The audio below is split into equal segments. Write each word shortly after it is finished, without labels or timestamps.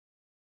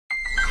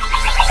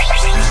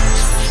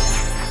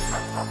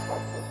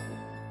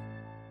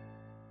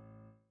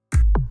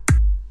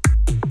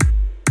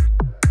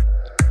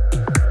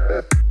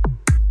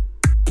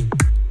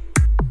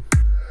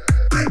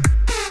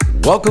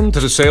Welcome to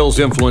the Sales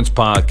Influence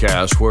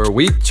Podcast, where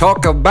we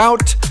talk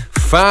about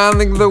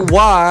finding the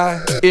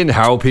why in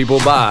how people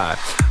buy.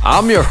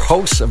 I'm your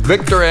host,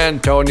 Victor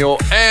Antonio,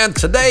 and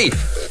today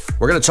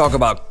we're going to talk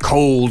about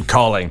cold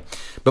calling.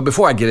 But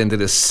before I get into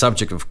this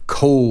subject of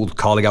cold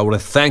calling, I want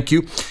to thank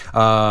you.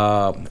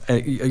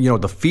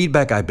 The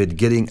feedback I've been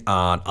getting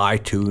on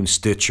iTunes,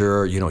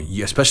 Stitcher,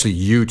 especially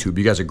YouTube.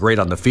 You guys are great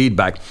on the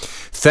feedback.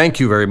 Thank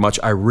you very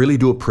much. I really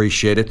do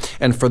appreciate it.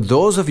 And for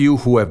those of you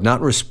who have not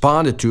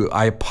responded to,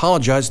 I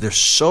apologize. There's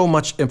so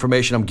much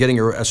information I'm getting,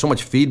 or so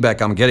much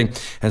feedback I'm getting,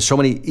 and so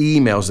many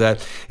emails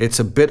that it's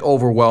a bit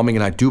overwhelming.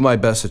 And I do my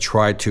best to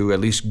try to at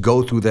least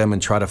go through them and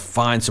try to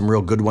find some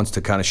real good ones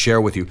to kind of share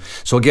with you.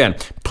 So again,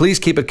 please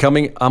keep it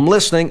coming. I'm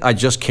listening. I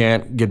just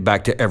can't get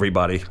back to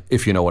everybody,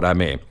 if you know what I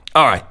mean.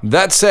 All right,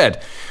 that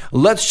said,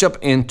 let's jump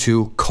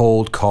into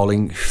cold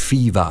calling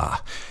fever.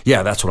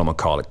 Yeah, that's what I'm going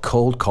to call it,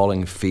 cold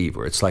calling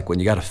fever. It's like when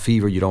you got a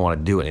fever, you don't want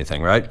to do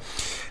anything, right?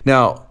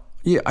 Now,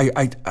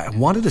 I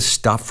wanted to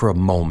stop for a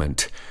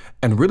moment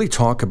and really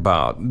talk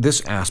about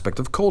this aspect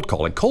of cold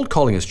calling. Cold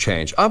calling has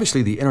changed.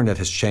 Obviously, the internet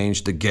has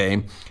changed the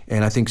game,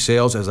 and I think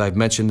sales, as I've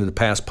mentioned in the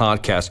past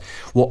podcasts,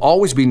 will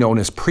always be known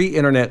as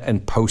pre-internet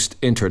and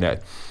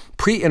post-internet.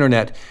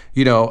 Pre-internet,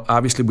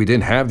 obviously we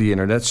didn't have the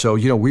internet, so,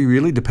 we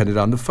really depended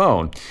on the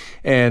phone.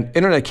 And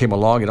internet came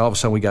along, and all of a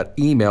sudden we got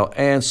email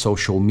and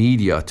social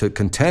media to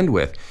contend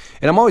with.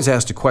 And I'm always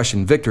asked the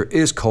question, Victor,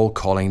 is cold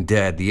calling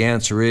dead? The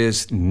answer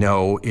is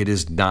no, it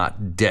is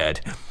not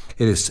dead.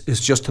 It's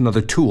just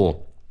another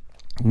tool.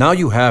 Now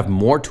you have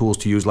more tools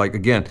to use, like,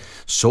 again,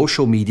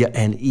 social media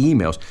and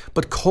emails.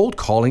 But cold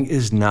calling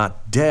is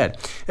not dead,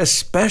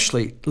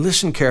 especially,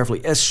 listen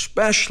carefully,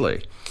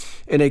 especially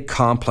in a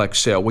complex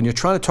sale. When you're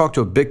trying to talk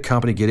to a big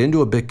company, get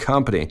into a big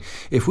company,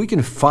 if we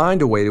can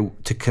find a way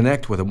to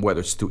connect with them, whether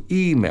it's through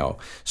email,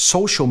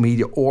 social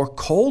media, or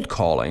cold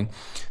calling,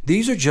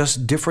 these are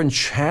just different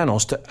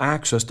channels to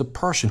access the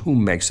person who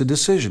makes the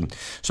decision.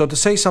 So to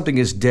say something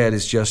is dead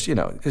is just,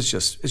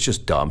 it's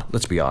just dumb.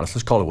 Let's be honest.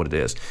 Let's call it what it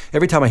is.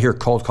 Every time I hear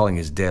cold calling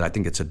is dead, I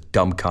think it's a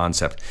dumb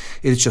concept.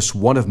 It's just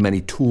one of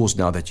many tools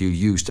now that you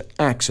use to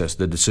access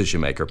the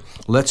decision maker.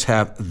 Let's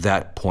have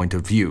that point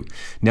of view.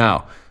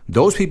 Now,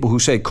 those people who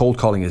say cold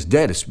calling is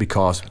dead is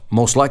because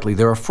most likely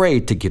they're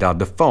afraid to get on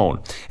the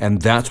phone.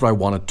 And that's what I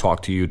want to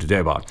talk to you today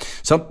about.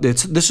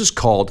 This is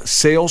called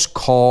sales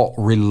call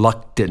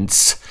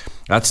reluctance.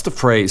 That's the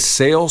phrase,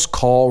 sales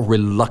call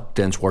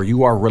reluctance, where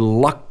you are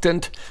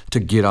reluctant to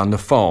get on the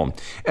phone.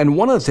 And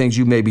one of the things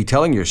you may be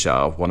telling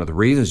yourself, one of the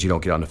reasons you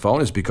don't get on the phone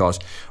is because,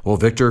 well,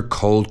 Victor,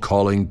 cold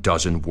calling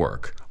doesn't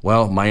work.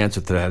 Well, my answer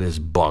to that is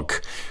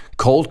bunk.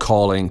 Cold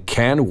calling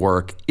can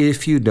work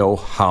if you know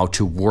how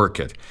to work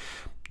it.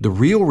 The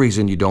real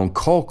reason you don't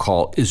cold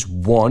call is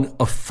one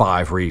of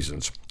 5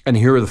 reasons. And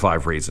here are the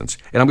 5 reasons.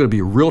 And I'm going to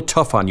be real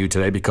tough on you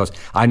today because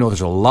I know there's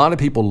a lot of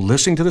people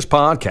listening to this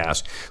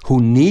podcast who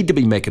need to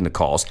be making the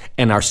calls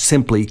and are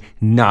simply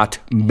not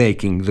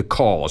making the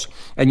calls.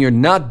 And you're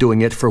not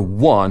doing it for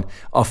one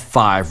of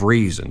 5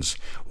 reasons.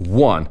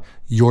 1,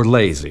 you're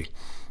lazy.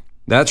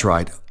 That's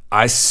right.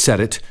 I said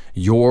it.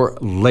 You're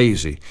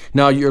lazy.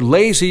 Now, you're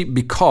lazy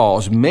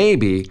because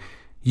maybe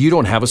you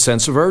don't have a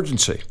sense of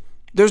urgency.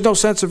 There's no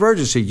sense of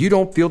urgency. You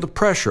don't feel the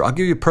pressure. I'll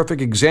give you a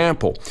perfect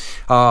example.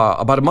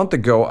 About a month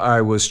ago,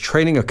 I was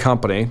training a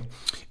company,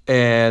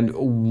 and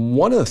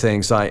one of the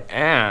things I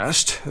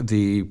asked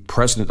the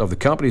president of the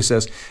company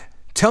says,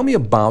 tell me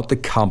about the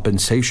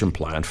compensation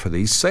plan for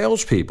these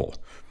salespeople.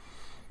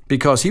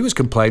 Because he was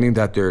complaining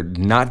that they're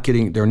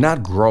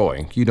not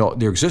growing.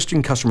 Their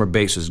existing customer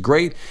base is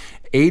great.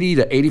 80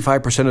 to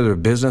 85% of their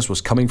business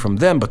was coming from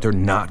them, but they're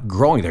not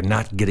growing. They're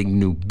not getting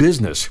new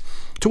business.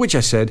 To which I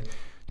said,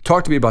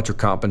 talk to me about your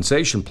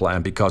compensation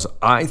plan, because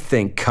I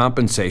think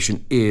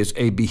compensation is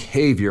a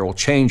behavioral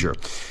changer.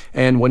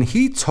 And when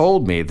he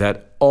told me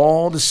that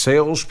all the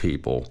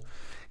salespeople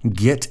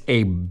get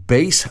a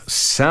base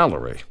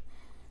salary,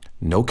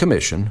 no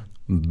commission,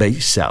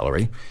 base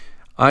salary,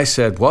 I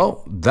said,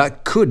 well,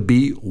 that could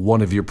be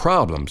one of your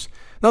problems.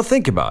 Now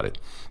think about it.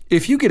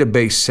 If you get a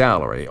base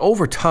salary,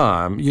 over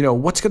time,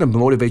 what's going to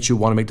motivate you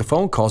to want to make the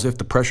phone calls if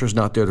the pressure is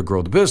not there to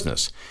grow the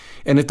business?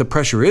 And if the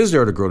pressure is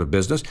there to grow the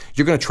business,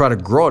 you're going to try to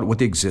grow it with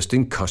the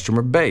existing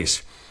customer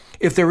base.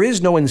 If there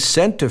is no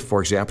incentive,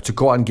 for example, to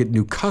go out and get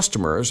new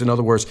customers, in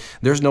other words,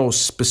 there's no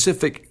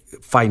specific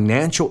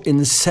financial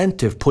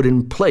incentive put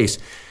in place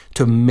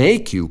to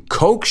make you,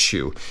 coax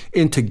you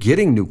into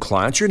getting new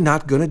clients, you're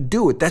not going to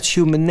do it. That's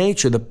human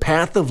nature. The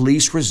path of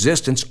least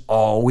resistance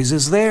always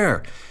is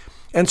there.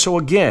 And so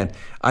again,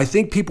 I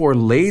think people are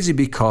lazy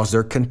because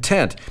they're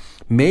content.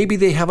 Maybe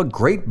they have a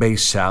great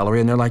base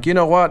salary and they're like, you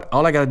know what?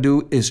 All I got to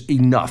do is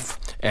enough.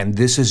 And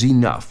this is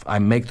enough. I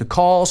make the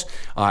calls.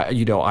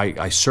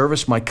 I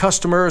service my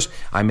customers.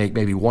 I make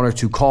maybe 1 or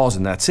 2 calls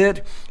and that's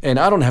it. And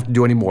I don't have to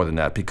do any more than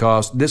that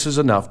because this is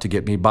enough to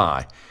get me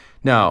by.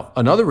 Now,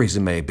 another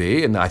reason may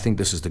be, and I think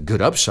this is the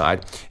good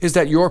upside, is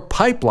that your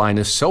pipeline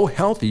is so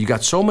healthy. You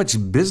got so much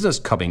business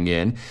coming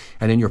in,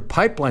 and then your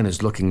pipeline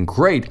is looking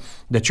great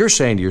that you're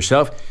saying to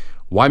yourself,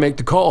 why make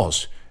the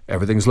calls?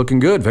 Everything's looking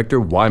good, Victor.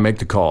 Why make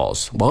the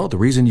calls? Well, the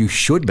reason you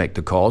should make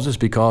the calls is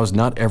because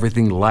not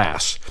everything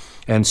lasts.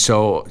 And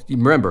so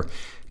remember,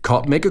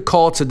 make a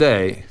call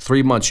today.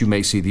 3 months, you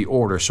may see the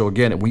order. So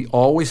again, we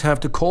always have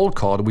to cold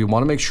call. We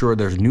want to make sure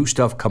there's new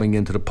stuff coming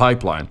into the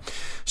pipeline.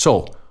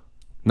 So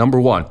number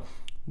one,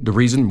 the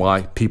reason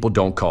why people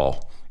don't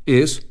call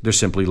is they're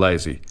simply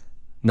lazy.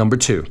 Number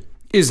two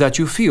is that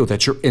you feel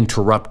that you're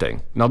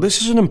interrupting. Now,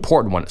 this is an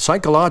important one.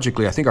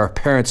 Psychologically, I think our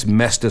parents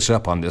messed us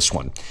up on this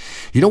one.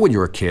 You know, when you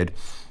were a kid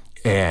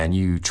and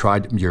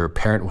your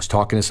parent was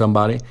talking to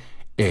somebody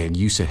and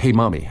you said, hey,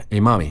 mommy,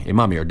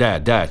 or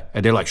dad,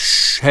 and they're like,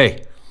 shh,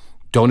 hey,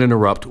 don't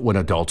interrupt when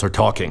adults are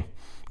talking.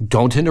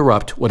 Don't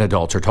interrupt when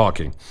adults are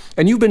talking.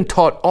 And you've been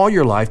taught all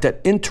your life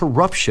that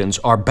interruptions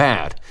are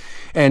bad.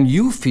 And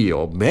you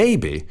feel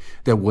maybe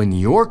that when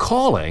you're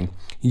calling,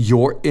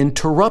 you're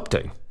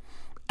interrupting.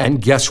 And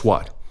guess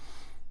what?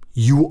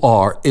 You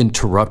are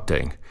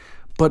interrupting.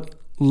 But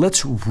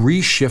let's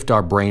reshift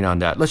our brain on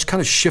that. Let's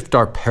kind of shift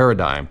our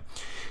paradigm.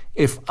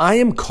 If I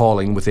am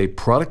calling with a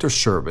product or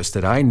service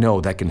that I know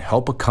that can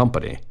help a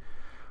company,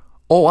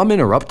 I'm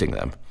interrupting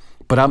them.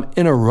 But I'm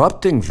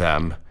interrupting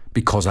them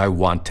because I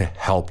want to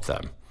help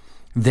them.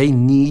 They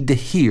need to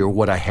hear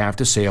what I have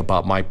to say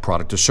about my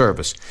product or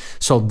service.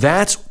 So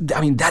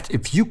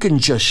if you can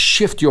just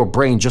shift your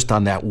brain just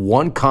on that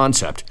one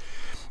concept,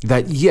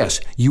 that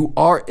yes, you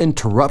are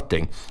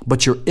interrupting,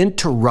 but you're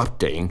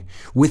interrupting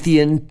with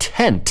the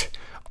intent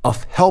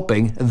of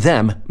helping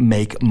them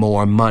make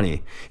more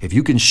money. If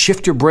you can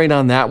shift your brain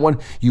on that one,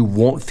 you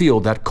won't feel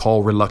that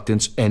call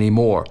reluctance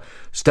anymore.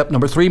 Step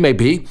number 3 may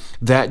be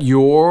that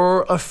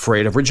you're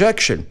afraid of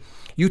rejection.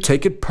 You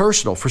take it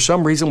personal. For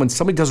some reason, when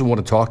somebody doesn't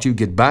want to talk to you,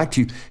 get back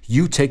to you,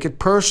 you take it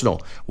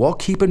personal. Well,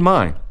 keep in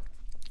mind,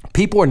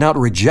 people are not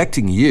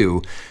rejecting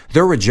you.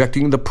 They're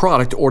rejecting the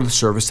product or the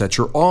service that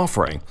you're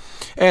offering.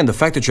 And the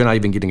fact that you're not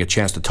even getting a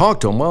chance to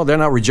talk to them, well, they're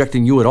not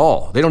rejecting you at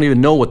all. They don't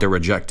even know what they're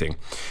rejecting.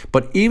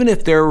 But even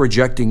if they're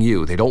rejecting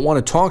you, they don't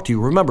want to talk to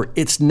you, remember,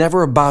 it's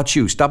never about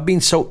you. Stop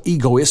being so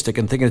egoistic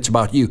and thinking it's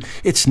about you.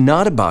 It's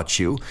not about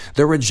you.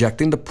 They're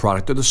rejecting the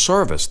product or the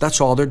service. That's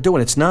all they're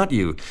doing. It's not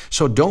you.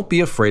 So don't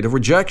be afraid of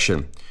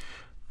rejection.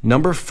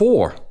 Number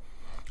 4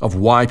 of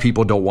why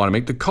people don't want to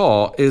make the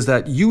call is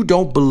that you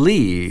don't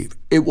believe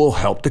it will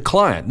help the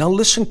client. Now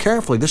listen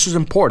carefully. This is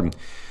important.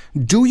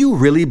 Do you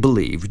really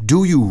believe,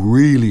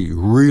 really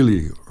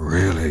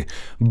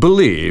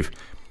believe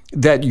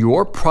that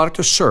your product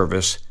or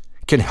service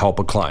can help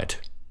a client?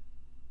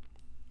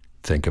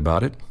 Think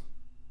about it.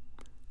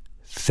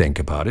 Think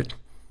about it.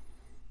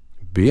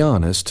 Be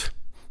honest.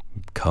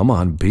 Come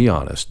on, be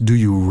honest. Do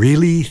you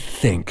really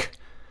think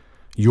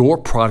your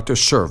product or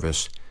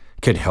service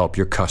can help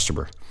your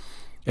customer?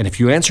 And if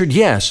you answered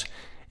yes,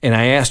 and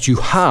I asked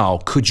you how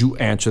could you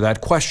answer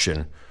that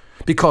question?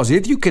 Because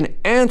if you can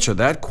answer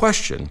that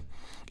question,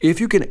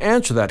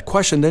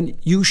 then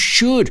you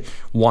should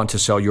want to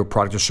sell your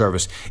product or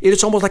service. It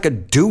is almost like a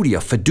duty, a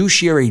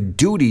fiduciary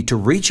duty to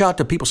reach out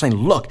to people saying,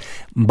 look,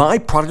 my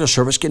product or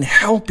service can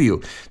help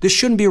you. This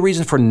shouldn't be a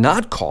reason for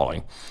not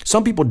calling.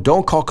 Some people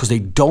don't call because they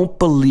don't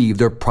believe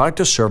their product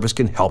or service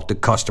can help the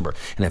customer.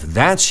 And if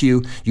that's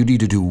you, you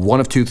need to do one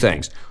of 2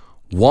 things.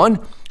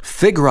 1,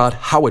 figure out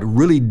how it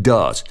really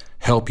does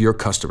help your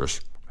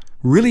customers.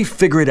 Really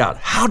figure it out.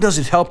 How does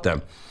it help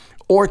them?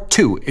 Or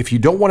 2, if you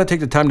don't want to take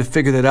the time to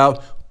figure that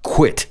out,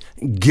 quit.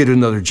 Get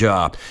another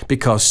job.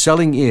 Because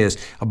selling is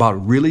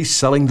about really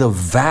selling the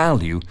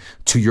value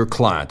to your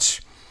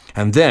clients.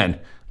 And then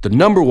the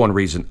number 1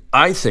 reason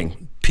I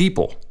think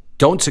people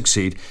don't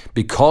succeed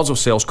because of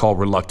sales call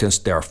reluctance,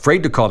 they're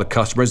afraid to call the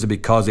customers,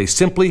 because they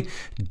simply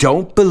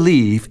don't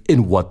believe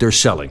in what they're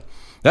selling.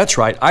 That's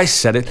right, I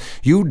said it.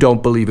 You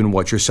don't believe in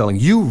what you're selling.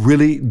 You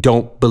really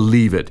don't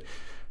believe it.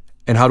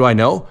 And how do I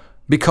know?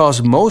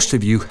 Because most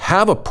of you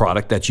have a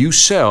product that you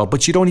sell,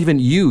 but you don't even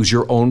use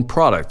your own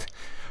product.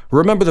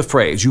 Remember the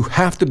phrase, you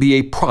have to be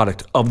a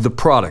product of the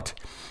product.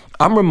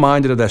 I'm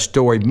reminded of that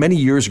story many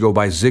years ago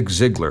by Zig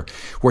Ziglar,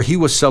 where he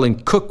was selling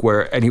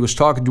cookware and he was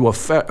talking to a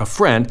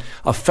friend,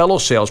 a fellow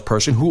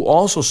salesperson who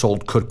also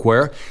sold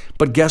cookware,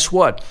 but guess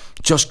what?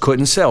 Just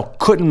couldn't sell,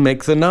 couldn't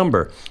make the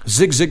number.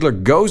 Zig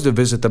Ziglar goes to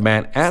visit the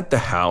man at the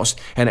house,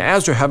 and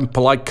as they're having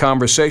polite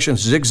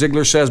conversations, Zig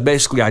Ziglar says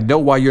basically, I know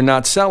why you're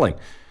not selling.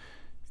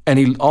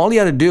 And all he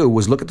had to do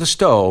was look at the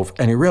stove,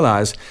 and he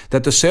realized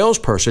that the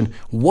salesperson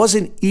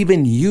wasn't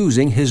even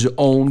using his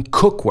own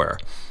cookware.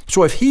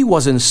 So if he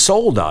wasn't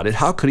sold on it,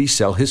 how could he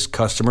sell his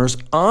customers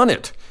on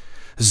it?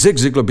 Zig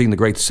Ziglar, being the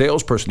great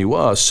salesperson he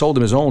was, sold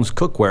him his own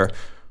cookware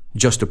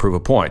just to prove a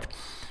point.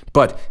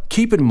 But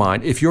keep in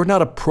mind, if you're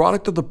not a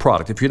product of the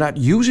product, if you're not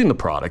using the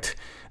product,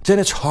 then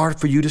it's hard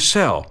for you to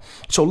sell.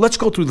 So let's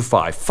go through the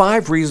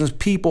 5 reasons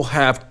people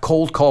have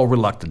cold call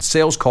reluctance,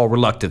 sales call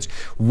reluctance.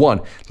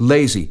 1,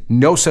 lazy,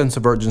 no sense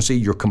of urgency,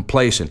 you're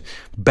complacent,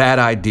 bad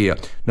idea.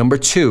 Number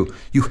 2,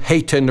 you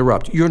hate to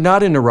interrupt. You're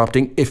not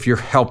interrupting if you're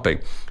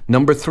helping.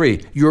 Number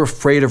 3, you're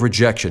afraid of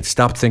rejection.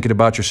 Stop thinking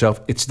about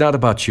yourself. It's not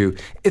about you.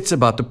 It's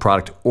about the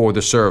product or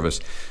the service.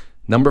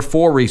 Number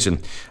 4 reason,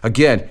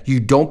 again, you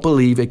don't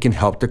believe it can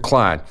help the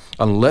client.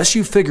 Unless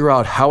you figure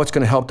out how it's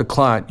going to help the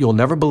client, you'll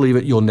never believe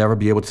it, you'll never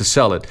be able to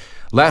sell it.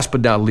 Last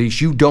but not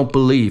least, you don't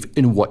believe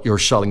in what you're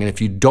selling. And if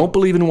you don't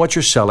believe in what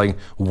you're selling,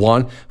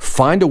 1,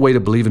 find a way to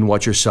believe in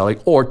what you're selling,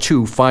 or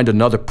 2, find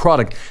another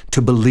product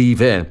to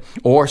believe in.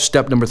 Or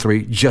step number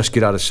 3, just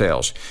get out of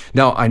sales.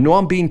 Now, I know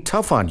I'm being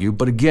tough on you,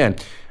 but again,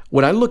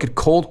 when I look at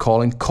cold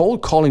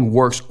calling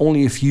works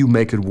only if you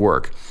make it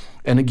work.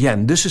 And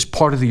again, this is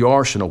part of the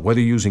arsenal, whether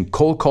you're using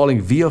cold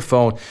calling via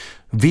phone,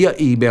 via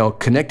email,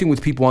 connecting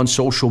with people on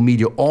social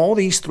media. All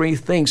these 3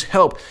 things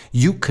help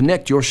you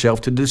connect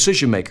yourself to the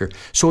decision maker.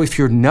 So if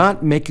you're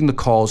not making the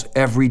calls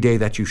every day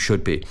that you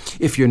should be,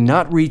 if you're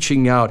not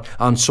reaching out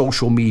on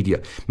social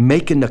media,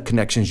 making the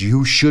connections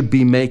you should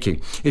be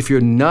making, if you're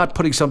not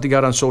putting something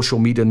out on social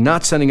media,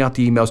 not sending out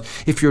the emails,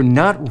 if you're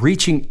not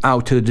reaching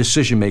out to the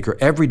decision maker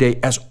every day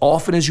as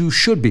often as you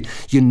should be,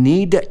 you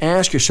need to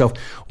ask yourself,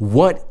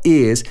 what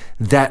is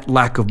that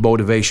lack of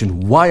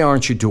motivation? Why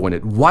aren't you doing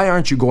it? Why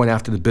aren't you going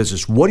after the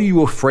business? What are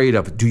you afraid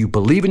of? Do you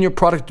believe in your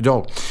product or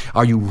don't?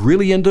 Are you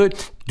really into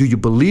it? Do you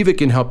believe it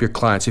can help your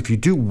clients? If you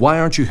do, why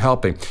aren't you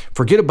helping?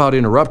 Forget about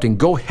interrupting.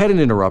 Go ahead and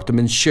interrupt them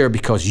and share,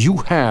 because you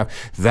have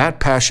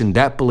that passion,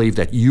 that belief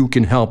that you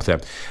can help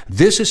them.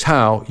 This is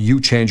how you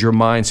change your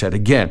mindset.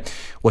 Again,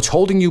 what's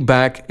holding you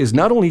back is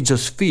not only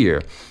just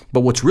fear, but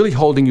what's really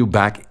holding you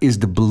back is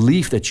the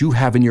belief that you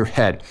have in your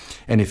head.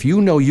 And if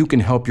you know you can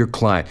help your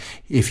client,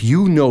 if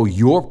you know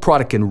your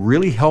product can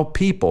really help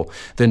people,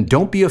 then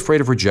don't be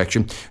afraid of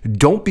rejection.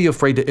 Don't be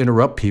afraid to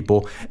interrupt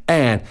people,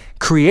 and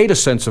create a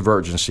sense of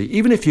urgency.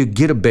 Even if you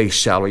get a base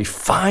salary,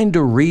 find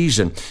a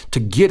reason to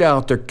get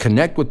out there,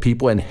 connect with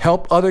people, and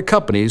help other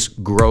companies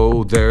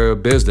grow their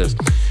business.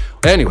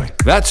 Anyway,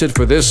 that's it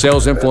for this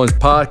Sales Influence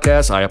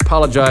podcast. I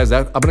apologize.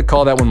 I'm going to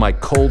call that one my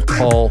cold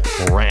call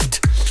rant.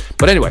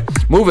 But anyway,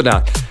 moving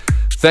on.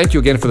 Thank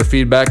you again for the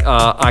feedback.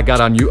 I got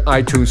on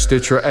iTunes,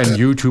 Stitcher, and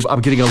YouTube.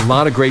 I'm getting a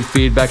lot of great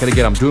feedback, and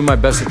again, I'm doing my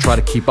best to try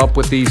to keep up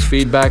with these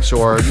feedbacks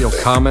or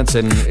comments,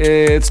 and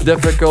it's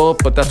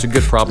difficult, but that's a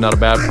good problem, not a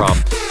bad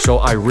problem. So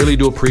I really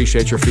do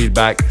appreciate your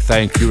feedback.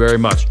 Thank you very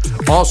much.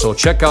 Also,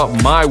 check out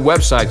my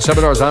website,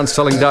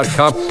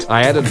 seminarsonselling.com.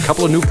 I added a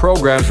couple of new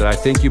programs that I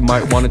think you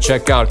might want to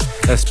check out,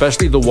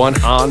 especially the one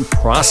on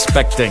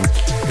prospecting.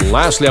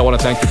 Lastly, I want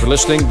to thank you for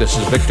listening. This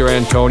is Victor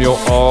Antonio,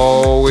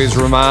 always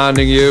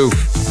reminding you,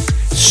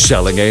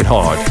 selling ain't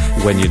hard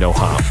when you know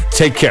how.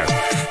 Take care.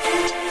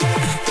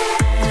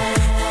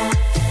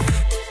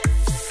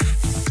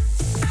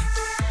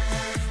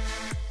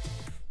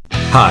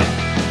 Hi,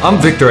 I'm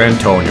Victor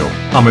Antonio.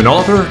 I'm an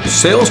author,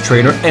 sales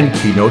trainer, and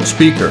keynote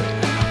speaker.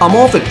 I'm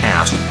often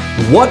asked,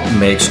 what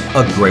makes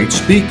a great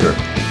speaker?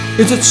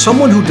 Is it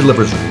someone who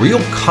delivers real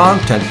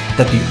content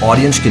that the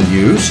audience can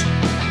use?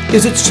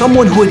 Is it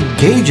someone who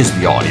engages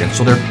the audience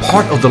so they're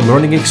part of the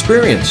learning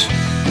experience?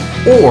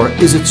 Or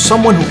is it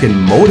someone who can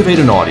motivate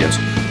an audience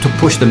to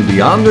push them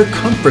beyond their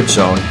comfort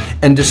zone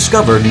and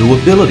discover new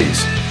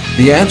abilities?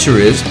 The answer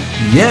is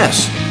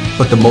yes.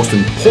 But the most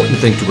important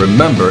thing to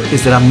remember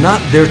is that I'm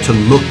not there to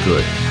look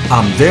good.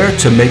 I'm there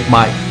to make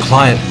my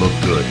client look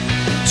good.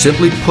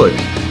 Simply put,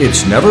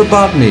 it's never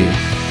about me,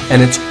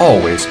 and it's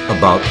always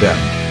about them.